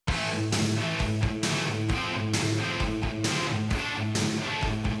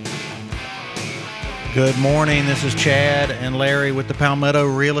Good morning. This is Chad and Larry with the Palmetto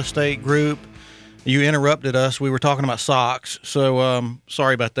Real Estate Group. You interrupted us. We were talking about socks, so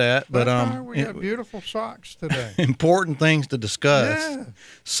sorry about that. But we got beautiful socks today. Important things to discuss: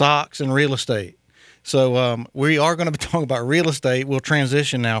 socks and real estate. So we are going to be talking about real estate. We'll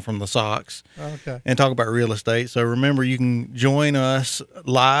transition now from the socks and talk about real estate. So remember, you can join us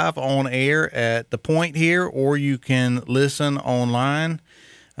live on air at the Point here, or you can listen online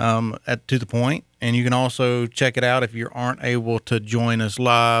to the Point. And you can also check it out if you aren't able to join us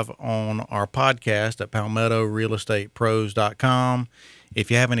live on our podcast at palmettorealestatepros.com.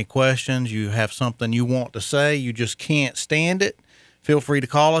 If you have any questions, you have something you want to say, you just can't stand it, feel free to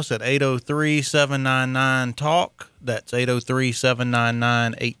call us at 803-799-TALK. That's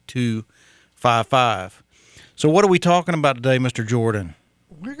 803-799-8255. So what are we talking about today, Mr. Jordan?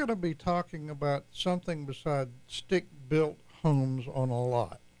 We're going to be talking about something besides stick-built homes on a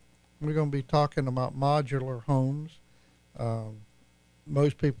lot. We're going to be talking about modular homes.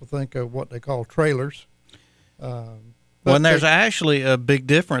 Most people think of what they call trailers. Well, and there's actually a big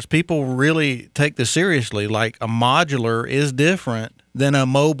difference. People really take this seriously. Like a modular is different than a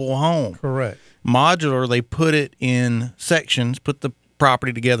mobile home. Correct. Modular, they put it in sections, put the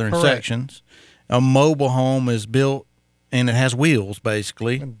property together in sections. A mobile home is built and it has wheels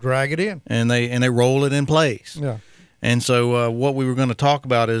basically. And drag it in. And they roll it in place. Yeah. And so what we were going to talk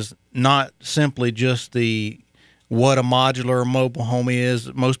about is not simply just what a modular mobile home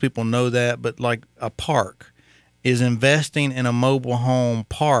is. Most people know that, but like a park is investing in a mobile home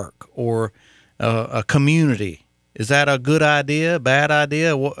park or a community. Is that a good idea, bad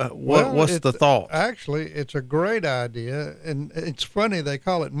idea? What's the thought? Actually, it's a great idea, and it's funny they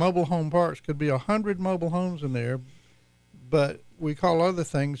call it mobile home parks. Could be 100 mobile homes in there, but we call other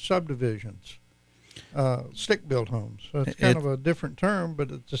things subdivisions. Stick-built homes. So it's kind of a different term,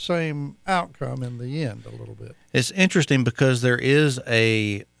 but it's the same outcome in the end a little bit. It's interesting because there is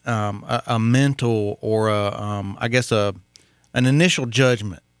a mental or an initial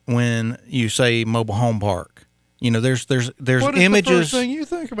judgment when you say mobile home park. You know, there's what is images. The first thing you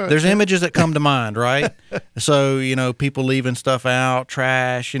think about? There's images that come to mind, right? So, people leaving stuff out,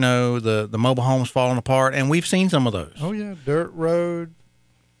 trash, the mobile homes falling apart, and we've seen some of those. Oh yeah, dirt road.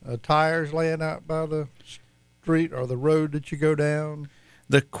 Tires laying out by the street or the road that you go down.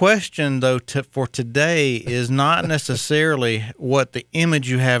 The question, though, for today is not necessarily what the image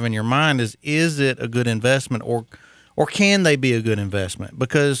you have in your mind is. Is it a good investment or can they be a good investment?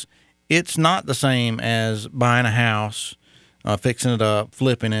 Because it's not the same as buying a house, fixing it up,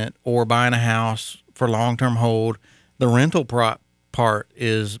 flipping it, or buying a house for long-term hold. The rental part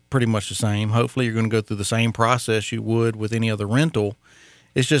is pretty much the same. Hopefully you're going to go through the same process you would with any other rental.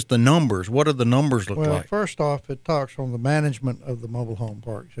 It's just the numbers. What do the numbers look like? Well, first off, it talks on the management of the mobile home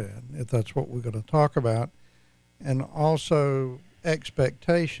park, Chad, if that's what we're going to talk about, and also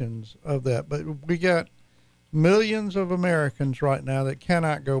expectations of that. But we got millions of Americans right now that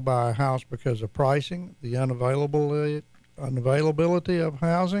cannot go buy a house because of pricing, the unavailability of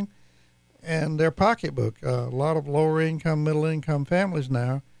housing, and their pocketbook. A lot of lower-income, middle-income families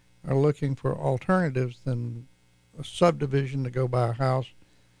now are looking for alternatives than a subdivision to go buy a house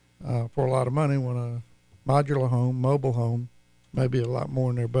for a lot of money when a modular home, mobile home, may be a lot more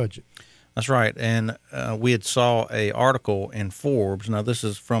in their budget. That's right. And we had saw a article in Forbes. Now, this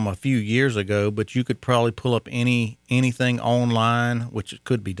is from a few years ago, but you could probably pull up anything online, which it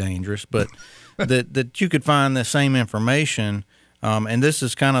could be dangerous, but that you could find the same information. And this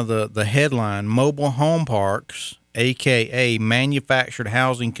is kind of the headline: mobile home parks, a.k.a. manufactured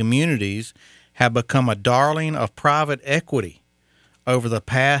housing communities, have become a darling of private equity over the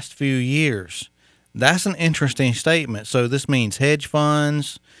past few years. That's an interesting statement. So this means hedge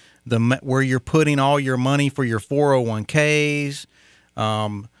funds, where you're putting all your money for your 401ks,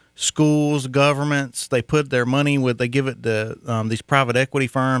 schools, governments, they put their money they give it to these private equity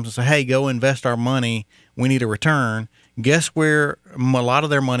firms and say, hey, go invest our money. We need a return. Guess where a lot of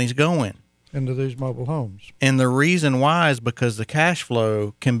their money's going? Into these mobile homes. And the reason why is because the cash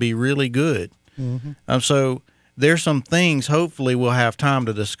flow can be really good. Mm-hmm. So there's some things hopefully we'll have time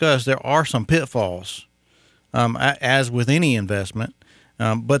to discuss. There are some pitfalls, as with any investment,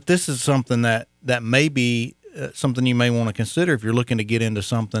 but this is something that may be something you may want to consider if you're looking to get into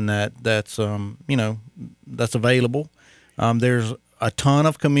something that's available. There's a ton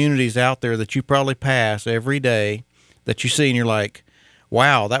of communities out there that you probably pass every day that you see and you're like,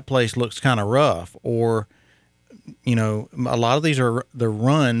 wow, that place looks kind of rough. Or, a lot of these they're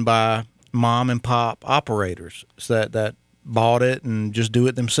run by mom and pop operators. So that Right. bought it and just do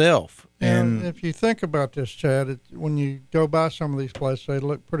it themselves. And If you think about this, Chad, when you go by some of these places, they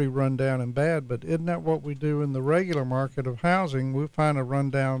look pretty run down and bad. But isn't that what we do in the regular market of housing? We find a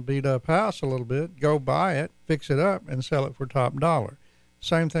run down, beat up house a little bit, go buy it, fix it up, and sell it for top dollar.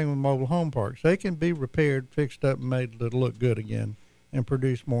 Same thing with mobile home parks. They can be repaired, fixed up, and made to look good again and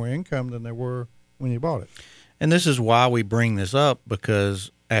produce more income than they were when you bought it. And this is why we bring this up,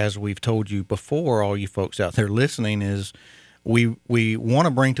 because as we've told you before, all you folks out there listening, is we want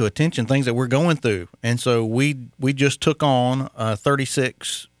to bring to attention things that we're going through. And so we just took on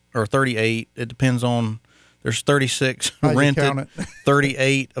 36 or 38. It depends on, there's 36 How you rented, count it.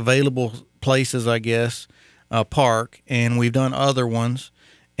 38 available places, I guess, park. And we've done other ones.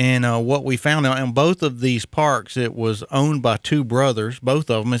 And what we found out in both of these parks, it was owned by two brothers.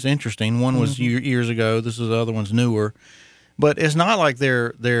 Both of them. It's interesting. One was years ago. This is the other one's newer. But it's not like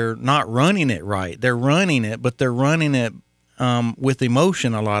they're not running it right. They're running it, but they're running it with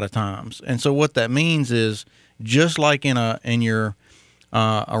emotion a lot of times. And so what that means is, just like in your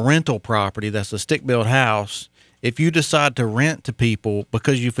a rental property that's a stick-built house, if you decide to rent to people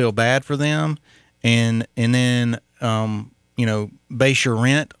because you feel bad for them, and then base your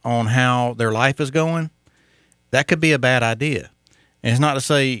rent on how their life is going, that could be a bad idea. And it's not to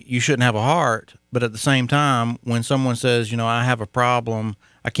say you shouldn't have a heart, but at the same time, when someone says, I have a problem,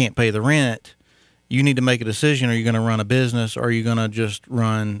 I can't pay the rent, you need to make a decision. Are you going to run a business, or are you going to just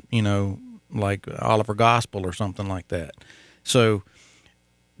run, like Oliver Gospel or something like that? So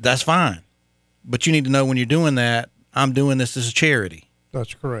that's fine. But you need to know, when you're doing that, I'm doing this as a charity.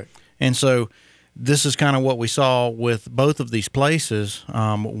 That's correct. And so this is kind of what we saw with both of these places.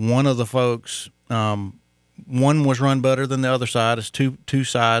 One of the folks, one was run better than the other side. It's two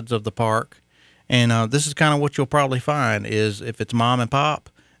sides of the park. And this is kind of what you'll probably find is, if it's mom and pop,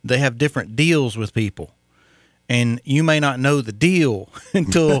 they have different deals with people. And you may not know the deal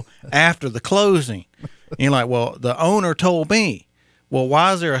until after the closing. And you're like, well, the owner told me. Well,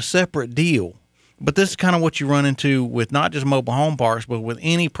 why is there a separate deal? But this is kind of what you run into with not just mobile home parks, but with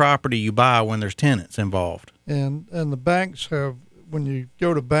any property you buy when there's tenants involved. And the banks have, when you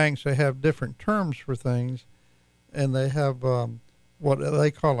go to banks, they have different terms for things, and they have what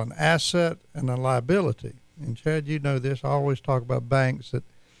they call an asset and a liability. And Chad, you know this. I always talk about banks that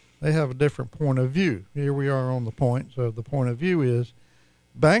they have a different point of view. Here we are on the point. So the point of view is,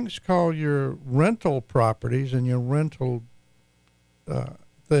 banks call your rental properties and your rental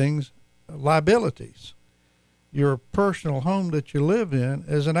things liabilities. Your personal home that you live in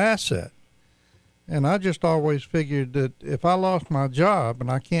is an asset. And I just always figured that if I lost my job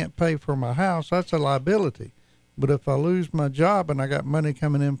and I can't pay for my house, that's a liability. But if I lose my job and I got money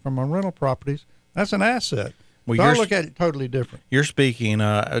coming in from my rental properties, that's an asset. Well, so I look at it totally different. You're speaking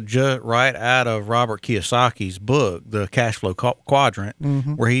right out of Robert Kiyosaki's book, The Cash Flow Quadrant,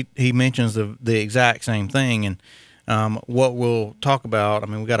 where he mentions the exact same thing. And what we'll talk about,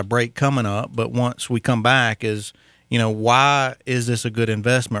 we got a break coming up, but once we come back is, why is this a good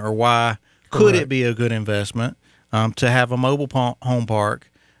investment, or why could it be a good investment to have a mobile home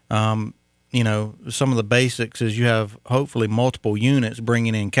park? Some of the basics is you have hopefully multiple units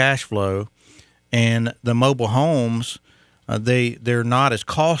bringing in cash flow. And the mobile homes, they're not as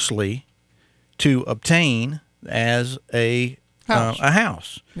costly to obtain as a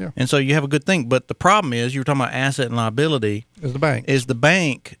house. Yeah. And so you have a good thing. But the problem is, you were talking about asset and liability. Is the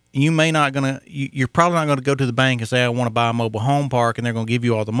bank. You're probably not going to go to the bank and say, I want to buy a mobile home park, and they're going to give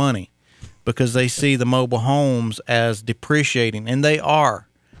you all the money, because they see the mobile homes as depreciating, and they are.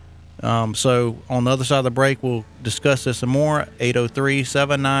 So on the other side of the break, we'll discuss this some more.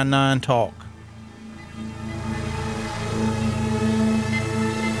 803-799-TALK.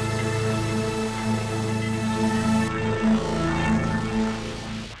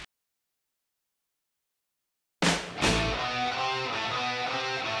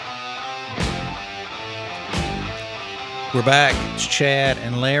 We're back. It's Chad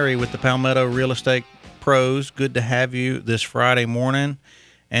and Larry with the Palmetto Real Estate Pros. Good to have you this Friday morning.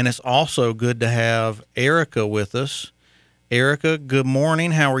 And it's also good to have Erica with us. Erica, good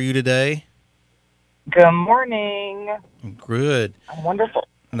morning. How are you today? Good morning. Good. I'm wonderful.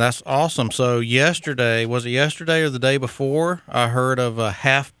 That's awesome. So yesterday, was it yesterday or the day before, I heard of a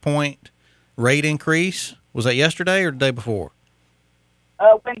 0.5-point rate increase. Was that yesterday or the day before?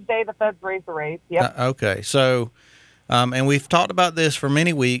 Wednesday, the Feds raised the rates. Yep. Okay. So... and we've talked about this for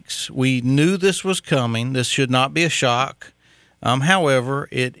many weeks. We knew this was coming. This should not be a shock. However,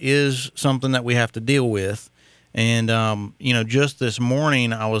 it is something that we have to deal with. And, just this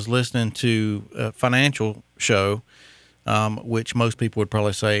morning I was listening to a financial show which most people would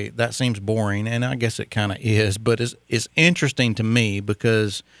probably say that seems boring, and I guess it kind of is. But it's interesting to me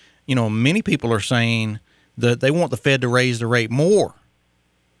because, many people are saying that they want the Fed to raise the rate more.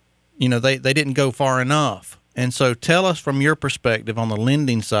 They didn't go far enough. And so tell us from your perspective on the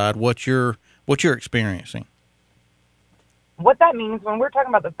lending side what you're experiencing. What that means when we're talking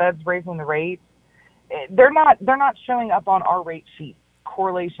about the Feds raising the rates, they're not showing up on our rate sheet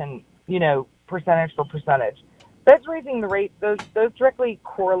correlation, percentage for percentage. Feds raising the rates, those directly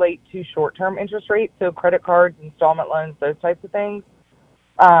correlate to short-term interest rates, so credit cards, installment loans, those types of things.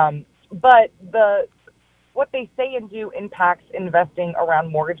 But what they say and do impacts investing around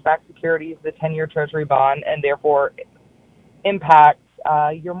mortgage-backed securities, the 10-year Treasury bond, and therefore impacts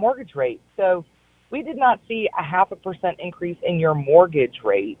your mortgage rate. So we did not see a 0.5% increase in your mortgage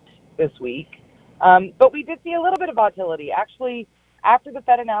rate this week, but we did see a little bit of volatility. Actually, after the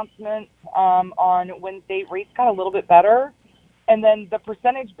Fed announcement on Wednesday, rates got a little bit better, and then the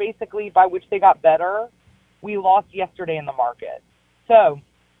percentage basically by which they got better, we lost yesterday in the market. So,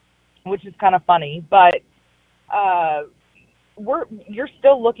 which is kind of funny, but you're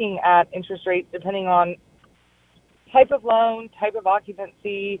still looking at interest rates depending on type of loan, type of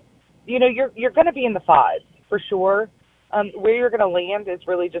occupancy. You're going to be in the fives for sure. Where you're going to land is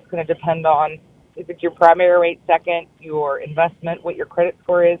really just going to depend on if it's your primary rate, second, your investment, what your credit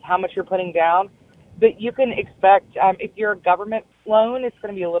score is, how much you're putting down. But you can expect if you're a government loan, it's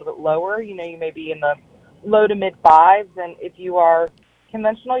going to be a little bit lower. You may be in the low to mid fives, and if you are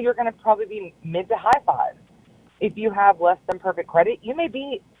conventional, you're going to probably be mid to high fives. If you have less than perfect credit, you may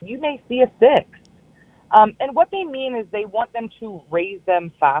see a 6. And what they mean is they want them to raise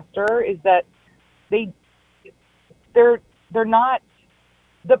them faster. Is that they're not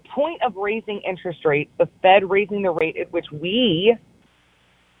the point of raising interest rates, the Fed raising the rate at which we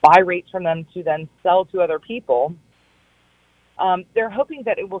buy rates from them to then sell to other people. They're hoping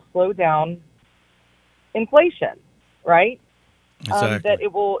that it will slow down inflation, right? Exactly. That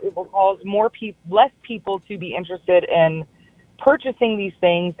it will cause less people to be interested in purchasing these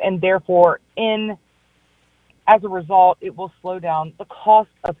things, and therefore, as a result, it will slow down the cost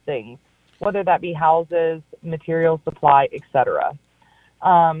of things, whether that be houses, material supply, etc.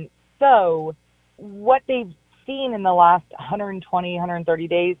 So, what they've seen in the last 120, 130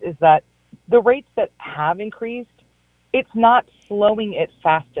 days is that the rates that have increased, it's not slowing it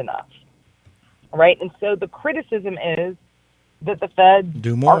fast enough, right? And so the criticism is that the Fed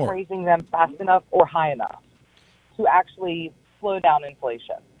aren't raising them fast enough or high enough to actually slow down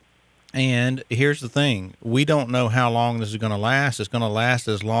inflation. And here's the thing. We don't know how long this is going to last. It's going to last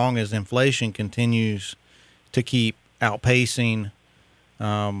as long as inflation continues to keep outpacing,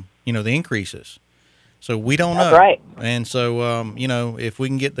 the increases. So we don't know. That's right. And so, if we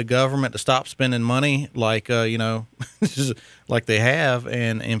can get the government to stop spending money like, like they have,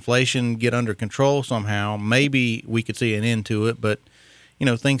 and inflation get under control somehow, maybe we could see an end to it. But,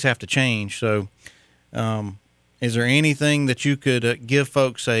 things have to change. So is there anything that you could give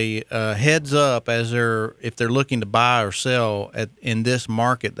folks a heads up if they're looking to buy or sell in this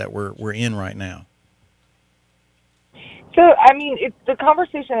market that we're in right now? So, it's the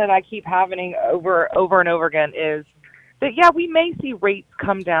conversation that I keep having over and over again is that, we may see rates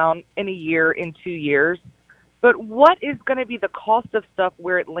come down in a year, in 2 years, but what is going to be the cost of stuff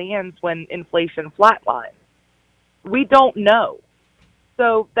where it lands when inflation flatlines? We don't know.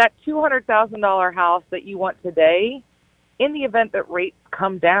 So that $200,000 house that you want today, in the event that rates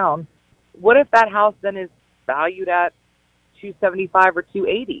come down, what if that house then is valued at $275 or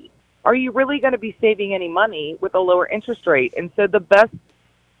 $280? Are you really going to be saving any money with a lower interest rate? And so the best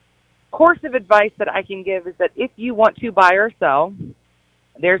course of advice that I can give is that if you want to buy or sell,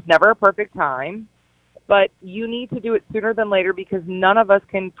 there's never a perfect time, but you need to do it sooner than later because none of us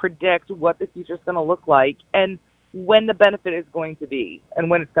can predict what the future is going to look like and when the benefit is going to be and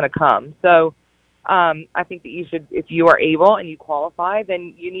when it's going to come. So I think that you should, if you are able and you qualify,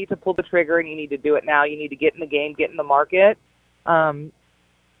 then you need to pull the trigger and you need to do it now. You need to get in the game, get in the market,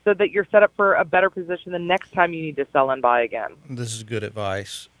 so that you're set up for a better position the next time you need to sell and buy again. This is good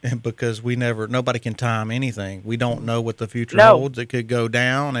advice because nobody can time anything. We don't know what the future No. holds. It could go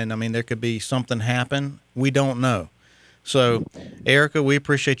down, and there could be something happen. We don't know. So, Erica, we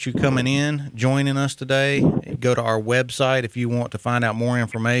appreciate you coming in, joining us today. Go to our website if you want to find out more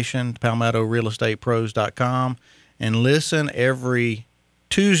information, PalmettoRealEstatePros.com, and listen every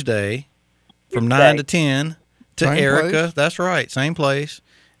Tuesday from 9 to 10 to Same Erica. place. That's right, same place.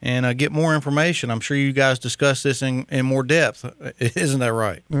 And get more information. I'm sure you guys discuss this in more depth. Isn't that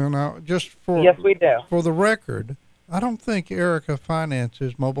right? Now, just Yes, we do. for the record, I don't think Erica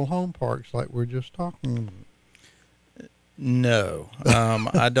finances mobile home parks like we're just talking. No,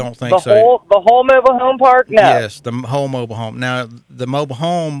 I don't think The so. whole mobile home park? No. Yes, the whole mobile home. Now, the mobile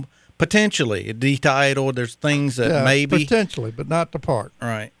home potentially detitled. There's things that Yeah, maybe potentially, but not the park.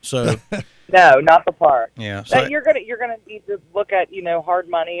 right. So No, not the park. yeah, That so you're gonna need to look at, hard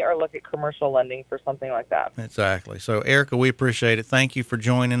money or look at commercial lending for something like that. exactly. So Erica, we appreciate it. Thank you for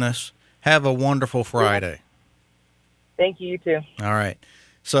joining us. Have a wonderful Friday. Thank you, you too. All right.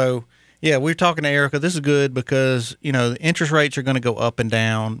 So, yeah, we're talking to Erica. This is good because, the interest rates are going to go up and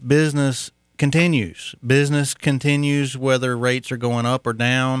down. Business continues. Business continues whether rates are going up or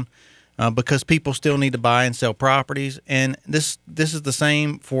down because people still need to buy and sell properties. And this is the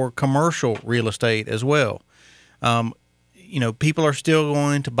same for commercial real estate as well. People are still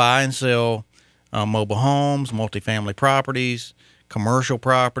going to buy and sell mobile homes, multifamily properties, commercial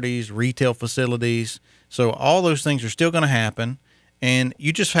properties, retail facilities. So all those things are still going to happen. And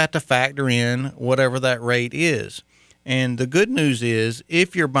you just have to factor in whatever that rate is. And the good news is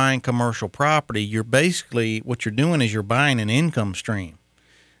if you're buying commercial property, you're basically what you're doing is you're buying an income stream.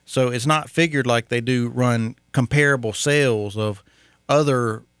 So it's not figured like they do run comparable sales of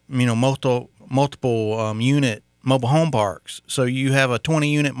other, multiple unit mobile home parks. So you have a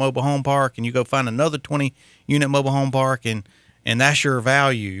 20 unit mobile home park and you go find another 20 unit mobile home park and that's your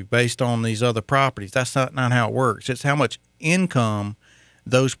value based on these other properties. That's not how it works. It's how much income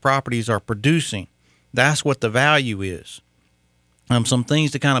those properties are producing. That's what the value is. Some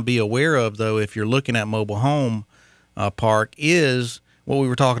things to kind of be aware of, though, if you're looking at mobile home park is what we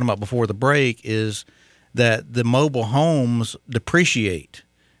were talking about before the break is that the mobile homes depreciate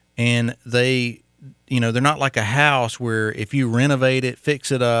and they're not like a house where if you renovate it,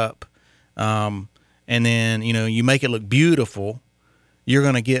 fix it up, and then, you make it look beautiful, you're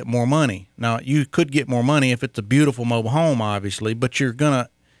going to get more money. Now, you could get more money if it's a beautiful mobile home, obviously, but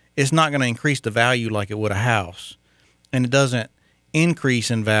it's not going to increase the value like it would a house. And it doesn't increase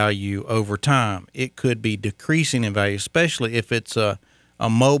in value over time. It could be decreasing in value, especially if it's a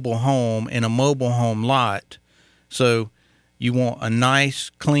mobile home in a mobile home lot. So you want a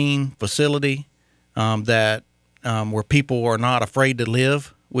nice, clean facility that where people are not afraid to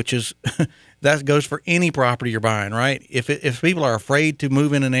live, which is that goes for any property you're buying, right? If people are afraid to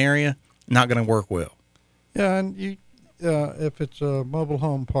move in an area, not going to work well. Yeah, and if it's a mobile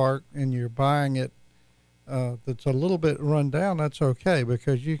home park and you're buying it that's a little bit run down, that's okay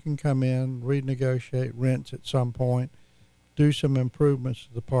because you can come in, renegotiate rents at some point, do some improvements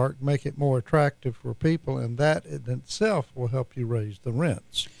to the park, make it more attractive for people, and that in itself will help you raise the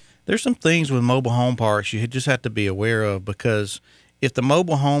rents. There's some things with mobile home parks you just have to be aware of because if the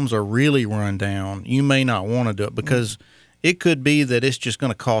mobile homes are really run down, you may not want to do it because it could be that it's just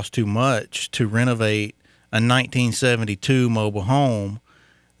going to cost too much to renovate a 1972 mobile home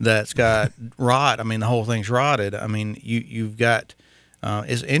that's got rot. I mean, the whole thing's rotted. I mean, you've got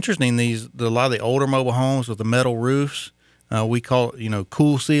it's interesting a lot of the older mobile homes with the metal roofs. We call it,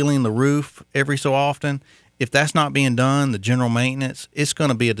 cool sealing the roof every so often. If that's not being done, the general maintenance, it's going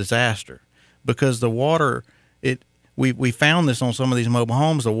to be a disaster because the water, we found this on some of these mobile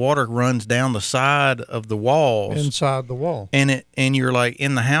homes. The water runs down the side of the walls, inside the wall, and you're like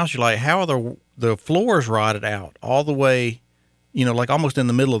in the house. You're like, how are the floors rotted out all the way? Like almost in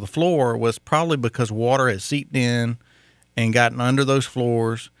the middle of the floor was probably because water had seeped in and gotten under those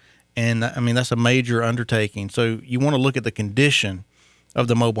floors. And I mean, that's a major undertaking. So you want to look at the condition of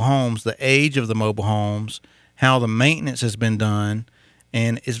the mobile homes, the age of the mobile homes, how the maintenance has been done.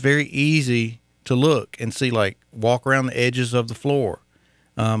 And it's very easy to look and see, like walk around the edges of the floor,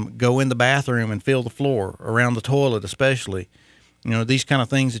 go in the bathroom and feel the floor around the toilet, especially, these kind of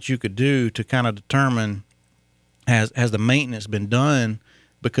things that you could do to kind of determine has the maintenance been done?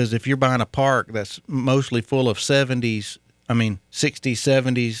 Because if you're buying a park that's mostly full of 60s,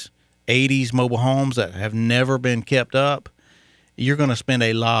 70s, 80s mobile homes that have never been kept up, you're going to spend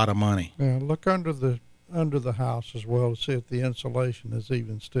a lot of money. Yeah, look under the house as well to see if the insulation is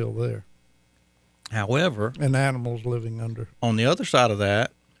even still there. However, and animals living under. On the other side of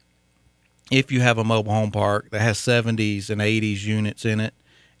that, if you have a mobile home park that has 70s and 80s units in it,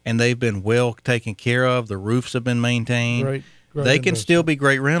 and they've been well taken care of, the roofs have been maintained, great they can still be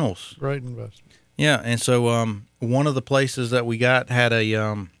great rentals. Great investment. Yeah, and so one of the places that we got had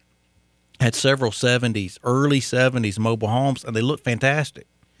several 70s, early 70s mobile homes, and they look fantastic.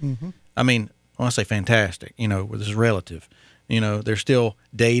 Mm-hmm. I mean, when I say fantastic, this is relative. They're still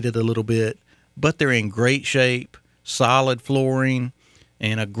dated a little bit, but they're in great shape, solid flooring,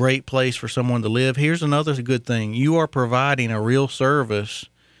 and a great place for someone to live. Here's another good thing. You are providing a real service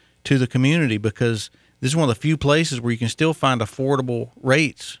to the community because this is one of the few places where you can still find affordable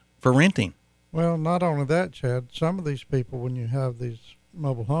rates for renting. Well, not only that, Chad, some of these people, when you have these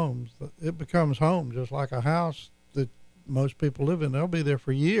mobile homes, it becomes home just like a house that most people live in. They'll be there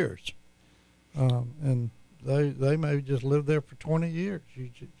for years. And they may just live there for 20 years. You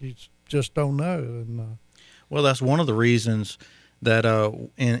just don't know. And Well, that's one of the reasons that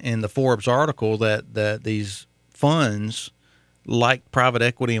in the Forbes article that these funds, like private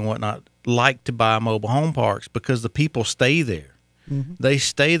equity and whatnot, like to buy mobile home parks because the people stay there. mm-hmm. They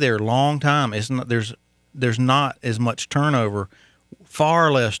stay there a long time. It's not there's not as much turnover,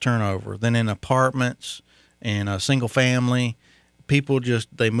 far less turnover than in apartments and a single family. People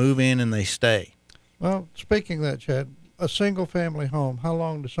just they move in and they stay. Well, speaking of that, Chad, a single family home, how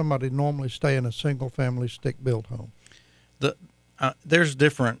long does somebody normally stay in a single family stick built home? There's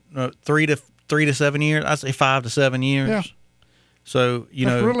different 3 to 7 years. I'd say 5 to 7 years. Yeah. So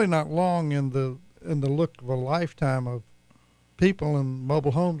That's really not long in the look of a lifetime of people in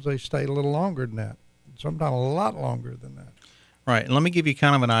mobile homes. They stay a little longer than that. Sometimes a lot longer than that. Right. And let me give you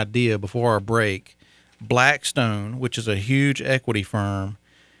kind of an idea before our break. Blackstone, which is a huge equity firm,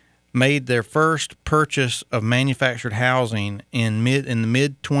 made their first purchase of manufactured housing in the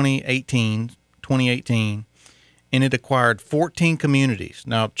mid 2018, and it acquired 14 communities.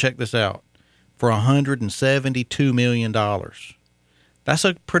 Now check this out, for $172 million. That's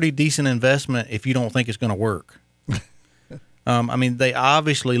a pretty decent investment if you don't think it's going to work. I mean, they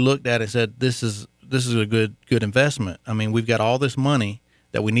obviously looked at it and said, this is a good investment. I mean, we've got all this money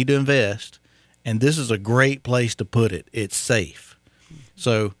that we need to invest, and this is a great place to put it. It's safe.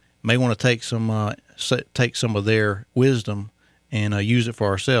 So may want to take some of their wisdom and use it for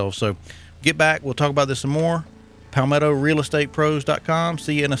ourselves. So get back. We'll talk about this some more. PalmettoRealEstatePros.com.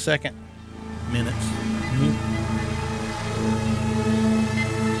 See you in a second. Minutes. Mm-hmm.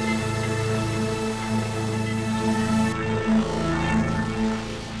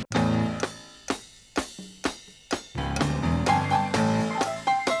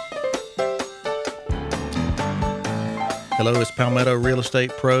 Hello, it's Palmetto Real Estate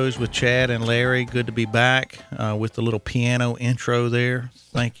Pros with Chad and Larry. Good to be back with the little piano intro there.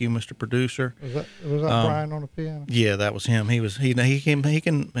 Thank you, Mr. Producer. Was that Brian on the piano? Yeah, that was him. He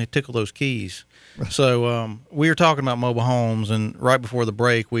can tickle those keys. So we were talking about mobile homes, and right before the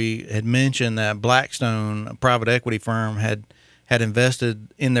break, we had mentioned that Blackstone, a private equity firm, had invested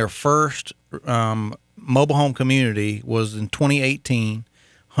in their first mobile home community was in 2018,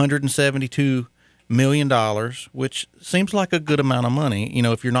 $172 million, which seems like a good amount of money,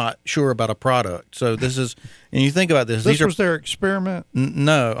 if you're not sure about a product. So this is, and you think about this. This was their experiment?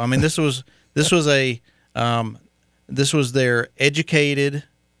 No, I mean this was their educated.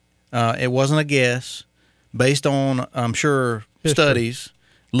 It wasn't a guess, based on I'm sure history. Studies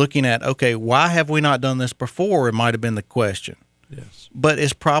looking at why have we not done this before? It might have been the question. Yes, but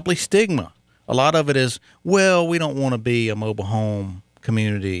it's probably stigma. A lot of it is, well, we don't want to be a mobile home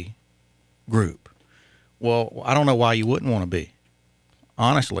community group. Well, I don't know why you wouldn't want to be.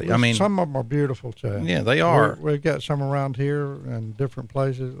 Honestly, well, I mean, some of them are beautiful, Chad. Yeah, they are. We've got some around here and different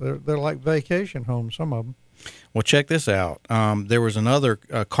places. They're like vacation homes, some of them. Well, check this out. There was another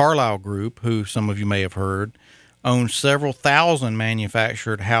Carlisle group, who some of you may have heard, owned several thousand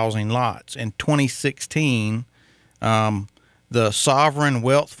manufactured housing lots. In 2016, the Sovereign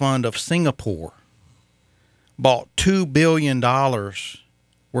Wealth Fund of Singapore bought $2 billion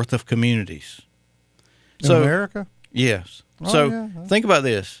worth of communities. In America? Yes. Oh, So yeah. think about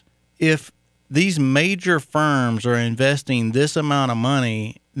this. If these major firms are investing this amount of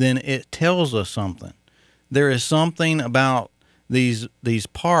money, then it tells us something. There is something about these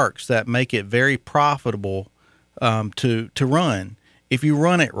parks that make it very profitable to run if you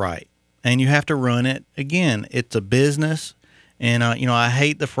run it right. And you have to run it, again, it's a business. And I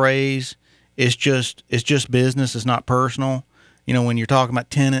hate the phrase it's just business, it's not personal. When you're talking about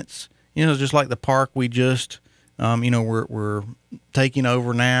tenants, just like the park we just, we're taking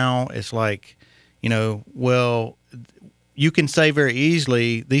over now. It's like, well, you can say very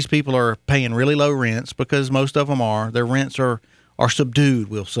easily these people are paying really low rents because most of them are. Their rents are subdued,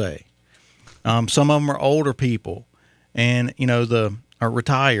 we'll say. Some of them are older people, and are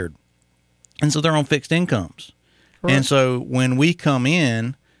retired, and so they're on fixed incomes. Correct. And so when we come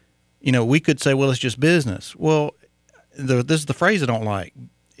in, we could say, well, it's just business. Well, this is the phrase I don't like.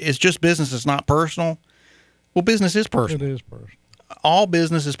 It's just business. It's not personal. Well, business is personal. It is personal. All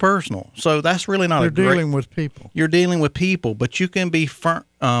business is personal. So that's really not You're dealing with people. You're dealing with people, but you can be firm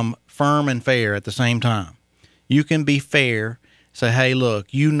and fair at the same time. You can be fair. Say, hey, look,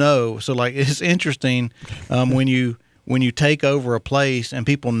 so like it's interesting when you take over a place and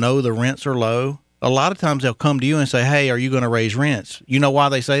people know the rents are low, a lot of times they'll come to you and say, hey, are you going to raise rents? You know why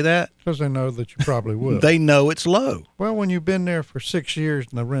they say that? Because they know that you probably will. They know it's low. Well, when you've been there for 6 years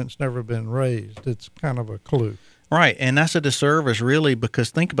and the rent's never been raised, it's kind of a clue. Right, and that's a disservice, really, because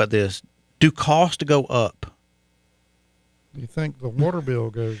think about this. Do costs go up? You think the water bill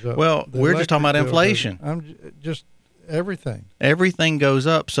goes up? Well, we're just talking about inflation. Just everything. Everything goes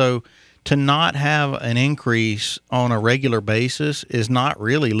up. So to not have an increase on a regular basis is not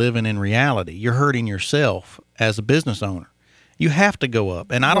really living in reality. You're hurting yourself as a business owner. You have to go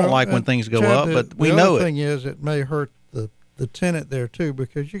up. And I don't like when things go up, but we know it. The other thing is, it may hurt the tenant there too,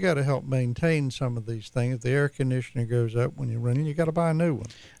 because you got to help maintain some of these things. If the air conditioner goes up when you're running, you got to buy a new one.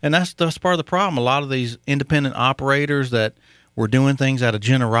 And that's part of the problem. A lot of these independent operators that were doing things out of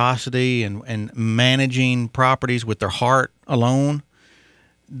generosity and managing properties with their heart alone,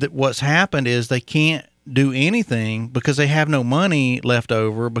 that what's happened is they can't do anything because they have no money left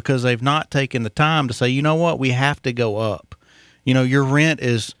over, because they've not taken the time to say, you know what, we have to go up. Your rent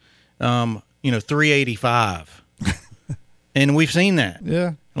is $385. And we've seen that.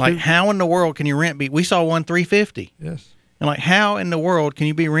 Yeah. Like, how in the world can your rent be? We saw one $350. Yes. And like, how in the world can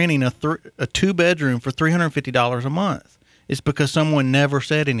you be renting a 2-bedroom for $350 a month? It's because someone never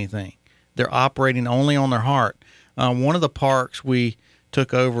said anything. They're operating only on their heart. One of the parks we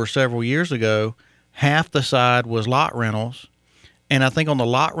took over several years ago, half the side was lot rentals. And I think on the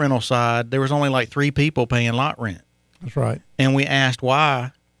lot rental side, there was only like 3 people paying lot rent. That's right. And we asked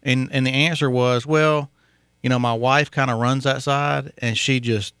why. And the answer was, well, my wife kind of runs that side, and she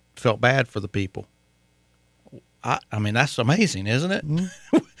just felt bad for the people. I mean, that's amazing, isn't it?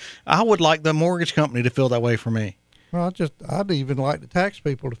 Mm-hmm. I would like the mortgage company to feel that way for me. Well, I'd even like the tax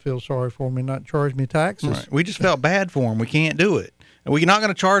people to feel sorry for me, not charge me taxes. Right. We just felt bad for them. We can't do it. And we're not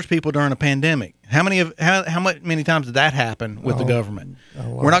going to charge people during a pandemic. How many times did that happen with the government?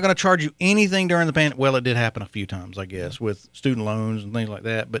 We're not going to charge you anything during the pandemic. Well, it did happen a few times, I guess, with student loans and things like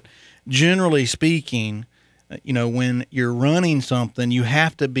that. But generally speaking, when you're running something, you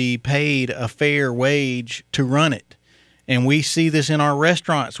have to be paid a fair wage to run it. And we see this in our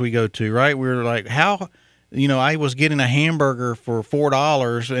restaurants we go to, right? We're like, how, I was getting a hamburger for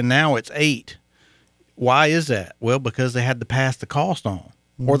 $4 and now it's $8. Why is that? Well, because they had to pass the cost on,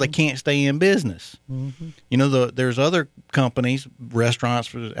 or they can't stay in business. Mm-hmm. There's other companies,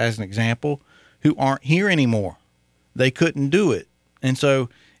 restaurants, as an example, who aren't here anymore. They couldn't do it. And so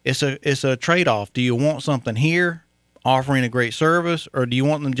it's a trade-off. Do you want something here offering a great service, or do you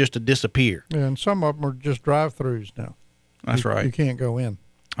want them just to disappear? Yeah, and some of them are just drive-throughs now. That's right. You can't go in.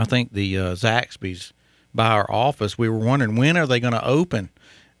 I think the Zaxby's by our office, we were wondering, when are they going to open?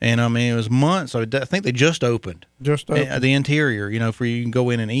 And, I mean, it was months. I think they just opened. The interior, for you can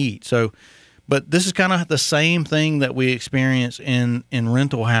go in and eat. So, but this is kind of the same thing that we experience in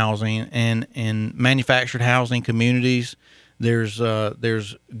rental housing and in manufactured housing communities. There's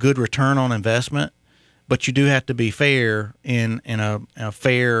good return on investment, but you do have to be fair in a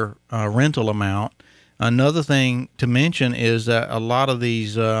fair rental amount. Another thing to mention is that a lot of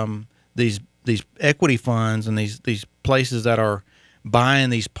these equity funds and these places that are buying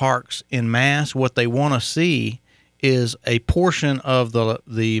these parks en masse, what they want to see is a portion of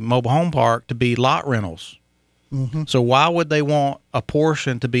the mobile home park to be lot rentals. Mm-hmm. So why would they want a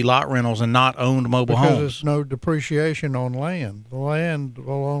portion to be lot rentals and not owned mobile homes? Because there's no depreciation on land. The land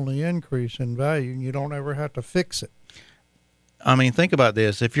will only increase in value, and you don't ever have to fix it. I mean, think about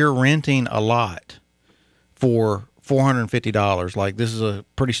this. If you're renting a lot for $450, like this is a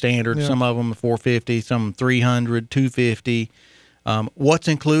pretty standard, some of them $450, some $300, $250. What's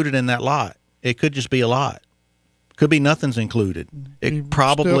included in that lot? It could just be a lot. Could be nothing's included. It you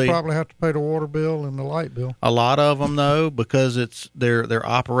probably still probably have to pay the water bill and the light bill. A lot of them, though, because they're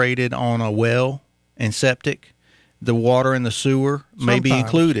operated on a well and septic, the water and the sewer may be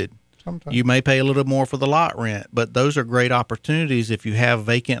included. Sometimes. You may pay a little more for the lot rent, but those are great opportunities if you have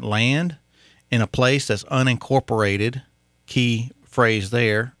vacant land in a place that's unincorporated, key phrase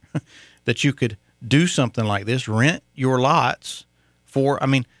there, that you could do something like this, rent your lots for, I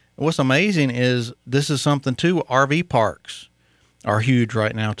mean, what's amazing is this is something too, RV parks are huge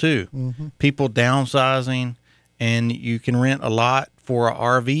right now too. Mm-hmm. People downsizing, and you can rent a lot for an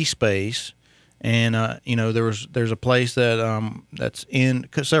RV space. And, there's a place that's in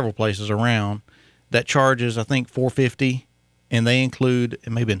several places around that charges, I think, $450, and they include,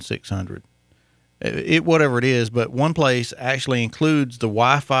 it may have been $600. Whatever it is, but one place actually includes the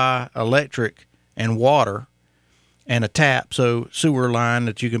Wi-Fi, electric, and water, and a tap, so sewer line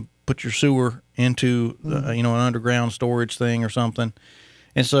that you can put your sewer into, an underground storage thing or something.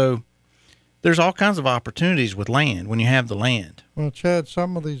 And so there's all kinds of opportunities with land when you have the land. Well, Chad,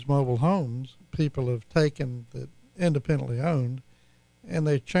 some of these mobile homes people have taken that independently owned, and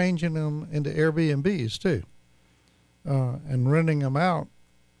they're changing them into Airbnbs too, and renting them out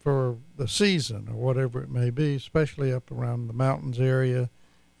for the season or whatever it may be, especially up around the mountains area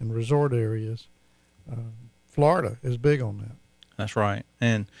and resort areas. Florida is big on that. That's right.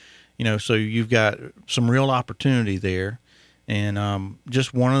 And, so you've got some real opportunity there. And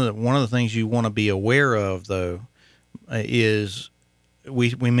just one of the things you want to be aware of, though, is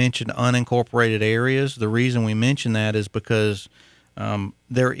we mentioned unincorporated areas. The reason we mention that is because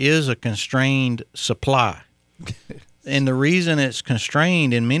there is a constrained supply. And the reason it's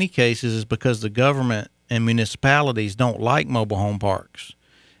constrained in many cases is because the government and municipalities don't like mobile home parks.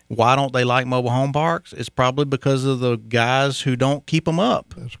 Why don't they like mobile home parks? It's probably because of the guys who don't keep them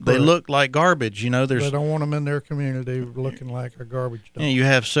up. They look like garbage. They don't want them in their community looking like a garbage dump. You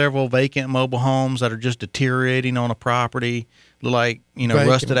have several vacant mobile homes that are just deteriorating on a property, like, Vacant,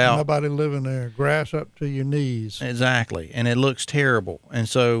 rusted out. Nobody living there, grass up to your knees. Exactly. And it looks terrible. And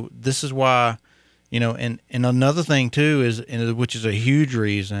so this is why, and another thing too is, which is a huge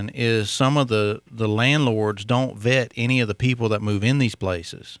reason, is some of the landlords don't vet any of the people that move in these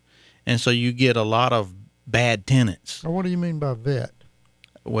places. And so you get a lot of bad tenants. What do you mean by vet?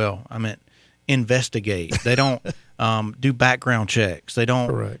 Well, I meant investigate. They don't do background checks. They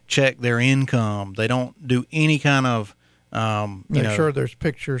don't check their income. They don't do any kind of, Make sure there's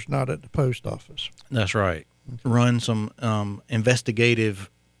pictures not at the post office. That's right. Okay. Run some investigative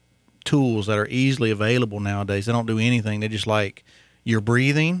tools that are easily available nowadays. They don't do anything. They just like, you're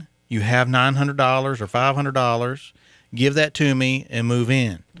breathing, you have $900 or $500, give that to me and move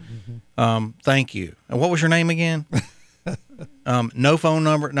in. Mm-hmm. Thank you. And what was your name again? No phone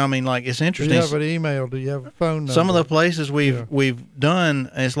number. No, I mean, like, it's interesting. Do you have an email? Do you have a phone number? Some of the places we've done,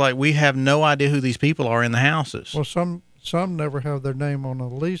 it's like we have no idea who these people are in the houses. Well, some never have their name on a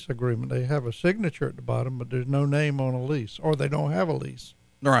lease agreement. They have a signature at the bottom, but there's no name on a lease, or they don't have a lease.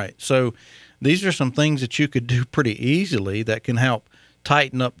 Right. So these are some things that you could do pretty easily that can help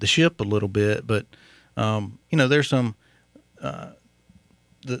tighten up the ship a little bit. But, there's some,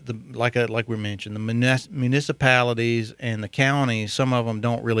 like we mentioned, the municipalities and the counties, some of them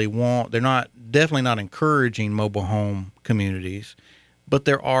don't really they're definitely not encouraging mobile home communities, but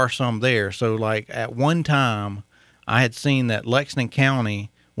there are some there. So like at one time I had seen that Lexington County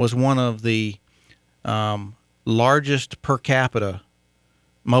was one of the largest per capita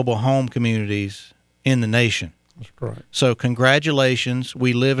mobile home communities in the nation. That's correct. So congratulations.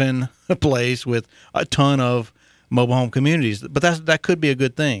 We live in a place with a ton of mobile home communities, but that could be a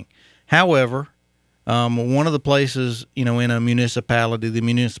good thing. However, one of the places, in a municipality, the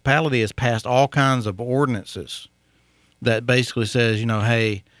municipality has passed all kinds of ordinances that basically says,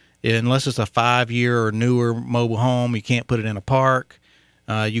 hey, unless it's a 5-year or newer mobile home, you can't put it in a park.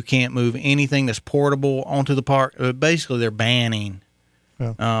 You can't move anything that's portable onto the park. Basically, they're banning.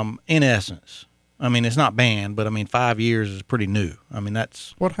 Yeah. In essence, I mean, it's not banned, but 5 years is pretty new.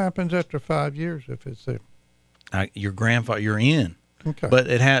 That's what happens after 5 years if it's there. Your grandfather, you're in. Okay. But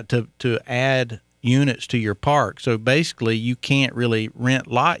it had to add units to your park. So basically, you can't really rent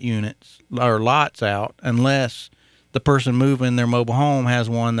lot units or lots out unless the person moving their mobile home has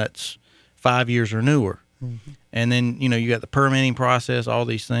one that's 5 years or newer. Mm-hmm. And then you got the permitting process, all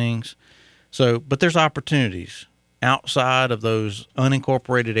these things. So, but there's opportunities. Outside of those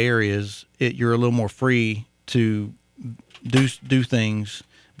unincorporated areas, you're a little more free to do things,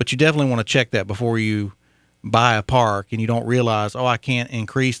 but you definitely want to check that before you buy a park and you don't realize, I can't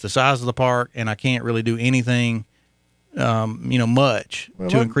increase the size of the park and I can't really do anything, much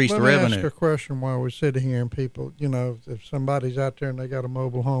to increase the revenue. Let me ask a question while we're sitting here, and people, if somebody's out there and they got a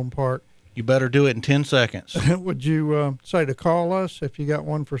mobile home park, you better do it in 10 seconds. Would you say to call us if you got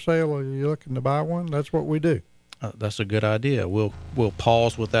one for sale or you're looking to buy one? That's what we do. That's a good idea. We'll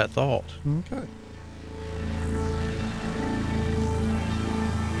pause with that thought. Okay.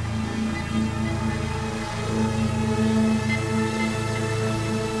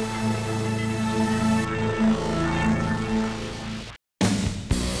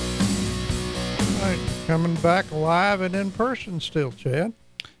 All right, coming back live and in person still, Chad.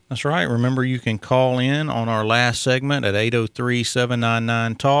 That's right. Remember, you can call in on our last segment at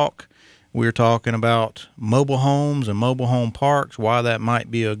 803-799-TALK. We're talking about mobile homes and mobile home parks, why that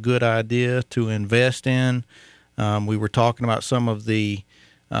might be a good idea to invest in. We were talking about some of the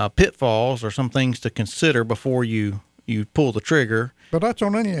pitfalls or some things to consider before you pull the trigger. But that's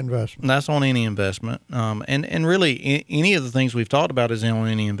on any investment. That's on any investment. And really, any of the things we've talked about is on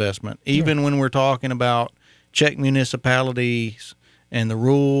any investment. Even when we're talking about check municipalities and the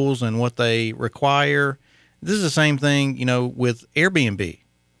rules and what they require, this is the same thing, with Airbnb.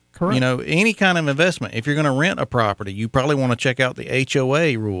 Correct. You know, any kind of investment. If you're going to rent a property, you probably want to check out the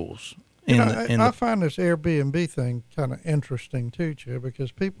HOA rules. I find this Airbnb thing kind of interesting too, Chip,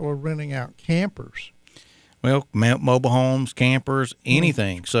 because people are renting out campers. Well, mobile homes, campers,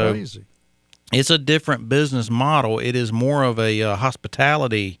 anything. So Crazy. it's a different business model. It is more of a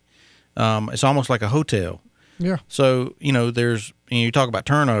hospitality. It's almost like a hotel. Yeah. So, you know, you talk about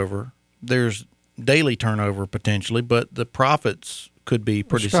turnover, there's daily turnover potentially, but the profits could be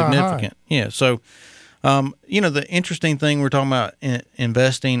pretty significant. High. Yeah. So, you know, the interesting thing we're talking about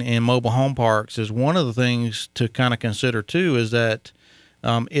investing in mobile home parks is one of the things to kind of consider too is that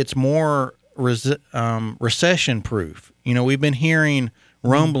it's more recession proof. You know, we've been hearing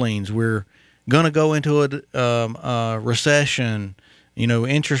rumblings. We're going to go into a recession, you know,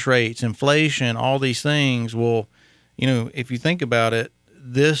 interest rates, inflation, all these things. Well, you know, if you think about it,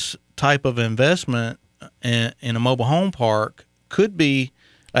 this type of investment in a mobile home park could be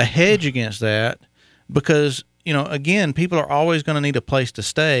a hedge against that because, you know, again, people are always going to need a place to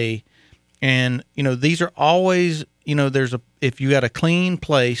stay. And, you know, these are always, you know, if you got a clean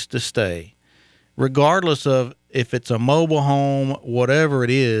place to stay, regardless of if it's a mobile home, whatever it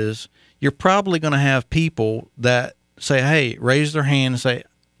is, you're probably going to have people that say, hey, raise their hand and say,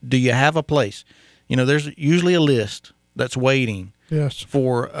 do you have a place? You know, there's usually a list that's waiting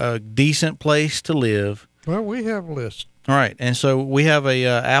for a decent place to live. Well, we have a list. All right. And so we have a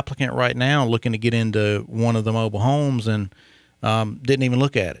applicant right now looking to get into one of the mobile homes and didn't even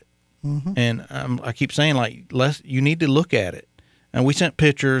look at it. Mm-hmm. And I keep saying, like, you need to look at it. And we sent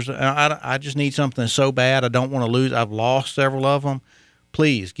pictures. I just need something so bad. I don't want to lose. I've lost several of them.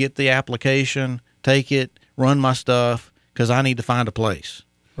 Please get the application, take it, run my stuff, because I need to find a place.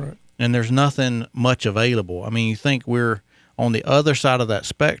 Right. And there's nothing much available. I mean, you think we're on the other side of that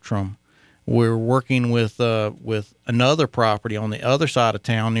spectrum. We're working with another property on the other side of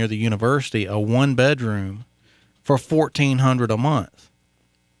town near the university, a 1-bedroom for $1,400 a month.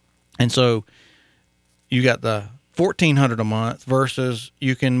 And so you got the $1,400 a month versus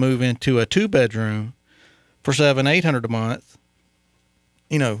you can move into a 2-bedroom for $700-800 a month.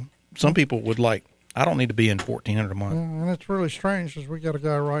 You know, some people would like, I don't need to be in $1,400 a month. Yeah, and it's really strange because we got a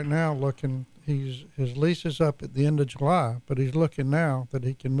guy right now looking. His lease is up at the end of July, but he's looking now that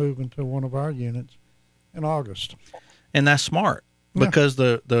he can move into one of our units in August. And that's smart because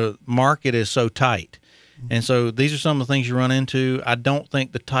the market is so tight. And so these are some of the things you run into. I don't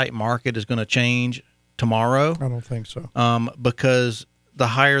think the tight market is going to change tomorrow. I don't think so. Because the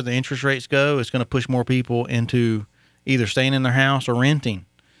higher the interest rates go, it's going to push more people into either staying in their house or renting.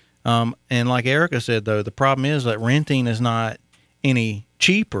 And like Erica said, though, the problem is that renting is not any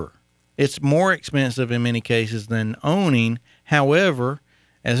cheaper. It's more expensive in many cases than owning. However,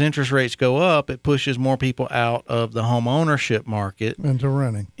 as interest rates go up, it pushes more people out of the home ownership market into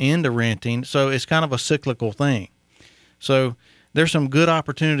renting. So it's kind of a cyclical thing. So there's some good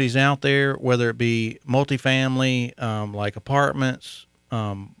opportunities out there, whether it be multifamily, like apartments,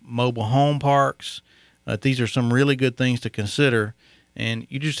 mobile home parks. These are some really good things to consider. And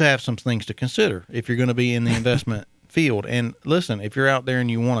you just have some things to consider if you're going to be in the investment field. And listen, if you're out there and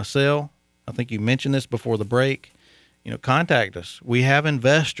you want to sell, I think you mentioned this before the break, you know, contact us. We have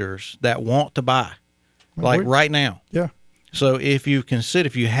investors that want to buy, like right now. Yeah. So if you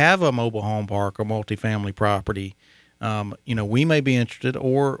have a mobile home park or multifamily property, you know, we may be interested,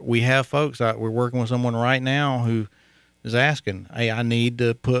 or we have folks out. We're working with someone right now who is asking, hey, I need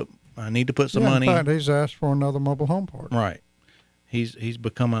to put some money. In fact, he's asked for another mobile home park. Right. He's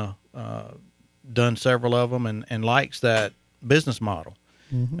become done several of them and likes that business model.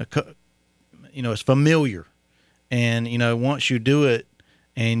 Mm-hmm. You know, it's familiar. And, you know, once you do it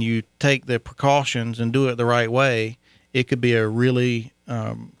and you take the precautions and do it the right way, it could be a really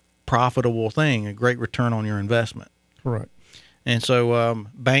profitable thing, a great return on your investment. Correct. And so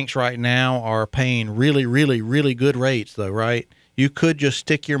banks right now are paying really, really, really good rates, though, right? You could just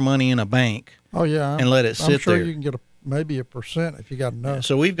stick your money in a bank and let it sit there. I'm sure you can get maybe a percent if you got enough.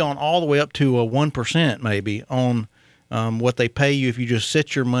 So we've gone all the way up to a 1% maybe on what they pay you if you just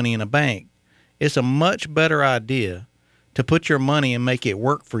sit your money in a bank. It's a much better idea to put your money and make it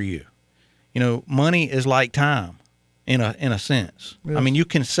work for you. You know, money is like time in a sense. Yes. I mean, you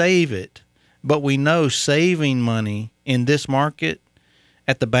can save it, but we know saving money in this market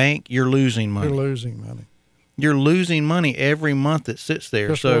at the bank, you're losing money. You're losing money every month it sits there.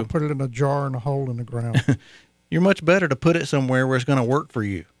 Just so put it in a jar and a hole in the ground. You're much better to put it somewhere where it's going to work for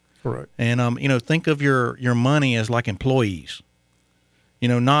you. Correct. And, you know, think of your money as like employees, you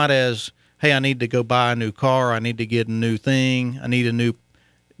know, not as, hey, I need to go buy a new car. I need to get a new thing. I need a new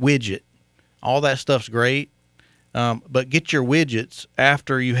widget. All that stuff's great. But get your widgets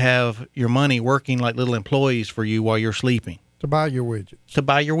after you have your money working like little employees for you while you're sleeping. To buy your widgets. To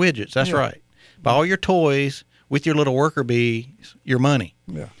buy your widgets. That's right. Buy all your toys with your little worker bees, your money.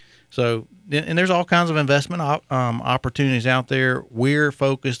 Yeah. So, and there's all kinds of investment opportunities out there. We're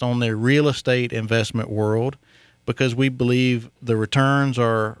focused on the real estate investment world because we believe the returns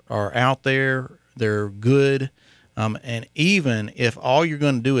are out there. They're good. And even if all you're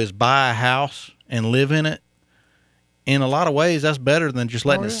going to do is buy a house and live in it, in a lot of ways, that's better than just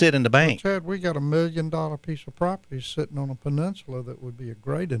letting it sit in the bank. Well, Chad, we got $1 million piece of property sitting on a peninsula that would be a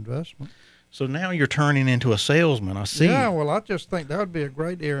great investment. So now you're turning into a salesman. I see. Yeah, well, I just think that would be a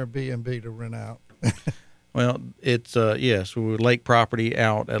great Airbnb to rent out. Well, it's, yes, we're lake property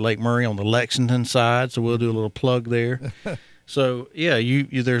out at Lake Murray on the Lexington side, so we'll do a little plug there. So, yeah,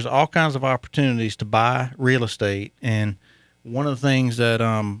 you there's all kinds of opportunities to buy real estate, and one of the things that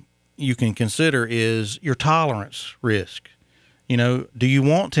you can consider is your tolerance risk. You know, do you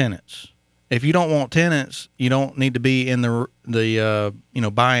want tenants? If you don't want tenants, you don't need to be in the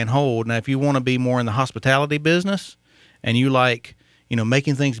buy and hold. Now, if you want to be more in the hospitality business and you like,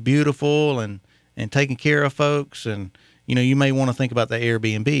 making things beautiful and taking care of folks, and, you may want to think about the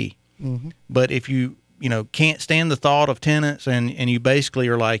Airbnb. Mm-hmm. But if you, can't stand the thought of tenants and you basically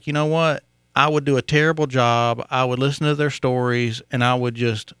are like, you know what, I would do a terrible job. I would listen to their stories and I would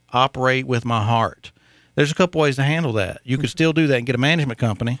just operate with my heart. There's a couple ways to handle that. You could still do that and get a management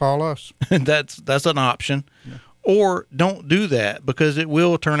company. Call us. That's an option. Yeah. Or don't do that because it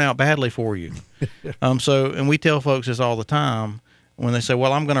will turn out badly for you. And we tell folks this all the time when they say,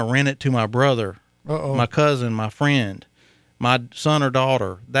 well, I'm going to rent it to my brother, my cousin, my friend, my son or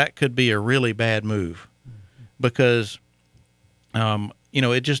daughter. That could be a really bad move because,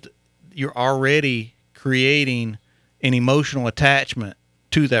 you're already creating an emotional attachment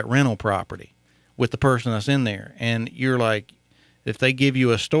to that rental property with the person that's in there. And you're like, if they give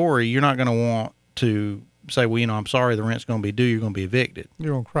you a story, you're not going to want to say, well, I'm sorry, the rent's going to be due. You're going to be evicted.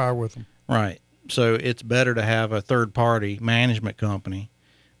 You're going to cry with them. Right. So it's better to have a third-party management company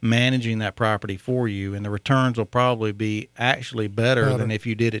managing that property for you, and the returns will probably be actually better than if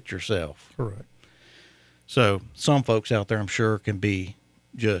you did it yourself. Correct. So some folks out there, I'm sure, can be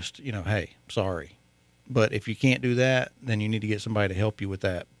just, hey, sorry. But if you can't do that, then you need to get somebody to help you with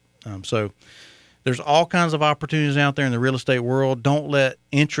that. So there's all kinds of opportunities out there in the real estate world. Don't let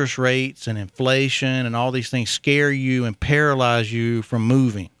interest rates and inflation and all these things scare you and paralyze you from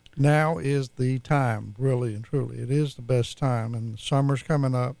moving. Now is the time, really and truly. It is the best time, and summer's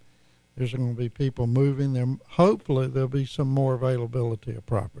coming up. There's going to be people moving. Hopefully there'll be some more availability of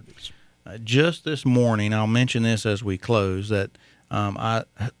properties. Just this morning, I'll mention this as we close, that I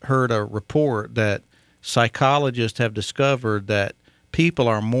heard a report that psychologists have discovered that people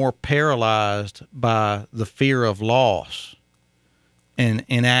are more paralyzed by the fear of loss and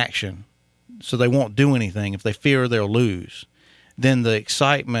inaction, so they won't do anything if they fear they'll lose, than the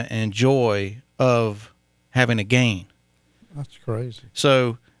excitement and joy of having a gain. That's crazy.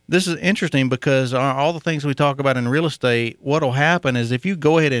 So this is interesting because all the things we talk about in real estate, what will happen is if you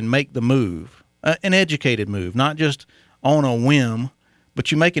go ahead and make the move, an educated move, not just on a whim,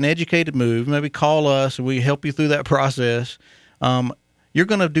 but you make an educated move, maybe call us and we help you through that process, you're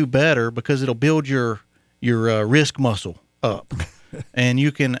going to do better because it'll build your risk muscle up. And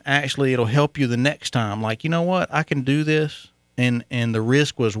you can actually, it'll help you the next time. Like, you know what, I can do this, and the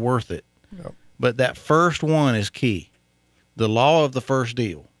risk was worth it. Yep. But that first one is key. The law of the first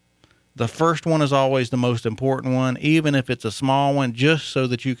deal. The first one is always the most important one, even if it's a small one, just so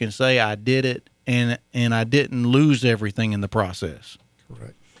that you can say, I did it, and I didn't lose everything in the process.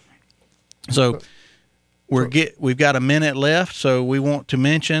 Correct. So we've got a minute left, so we want to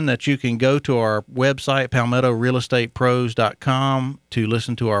mention that you can go to our website, palmettorealestatepros.com, to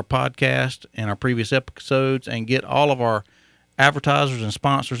listen to our podcast and our previous episodes and get all of our advertisers and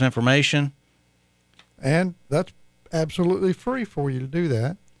sponsors information. And that's absolutely free for you to do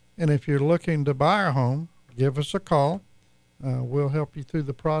that. And if you're looking to buy a home, give us a call. We'll help you through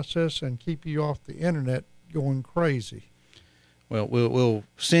the process and keep you off the internet going crazy. Well, we'll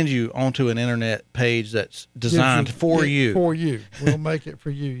send you onto an internet page that's designed for you. For you. We'll make it for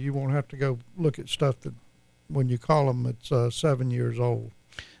you. You won't have to go look at stuff that when you call them, it's 7 years old.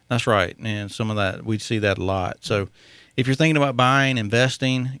 That's right. And some of that, we see that a lot. So if you're thinking about buying,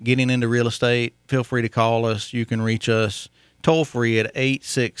 investing, getting into real estate, feel free to call us. You can reach us toll free at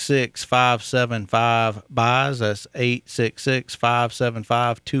 866-575-BUYS. That's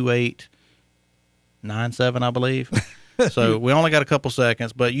 866-575-2897, I believe. So we only got a couple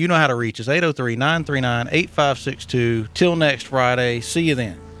seconds, but you know how to reach us. 803-939-8562. Till next Friday. See you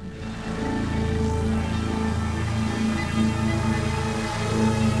then.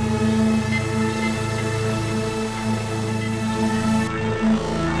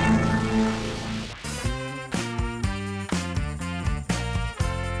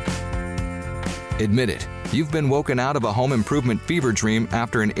 Admit it, you've been woken out of a home improvement fever dream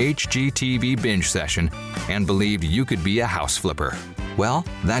after an HGTV binge session and believed you could be a house flipper. Well,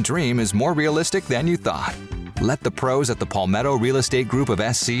 that dream is more realistic than you thought. Let the pros at the Palmetto Real Estate Group of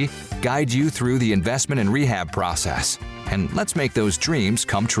SC guide you through the investment and rehab process. And let's make those dreams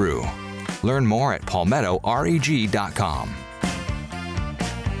come true. Learn more at palmettoreg.com.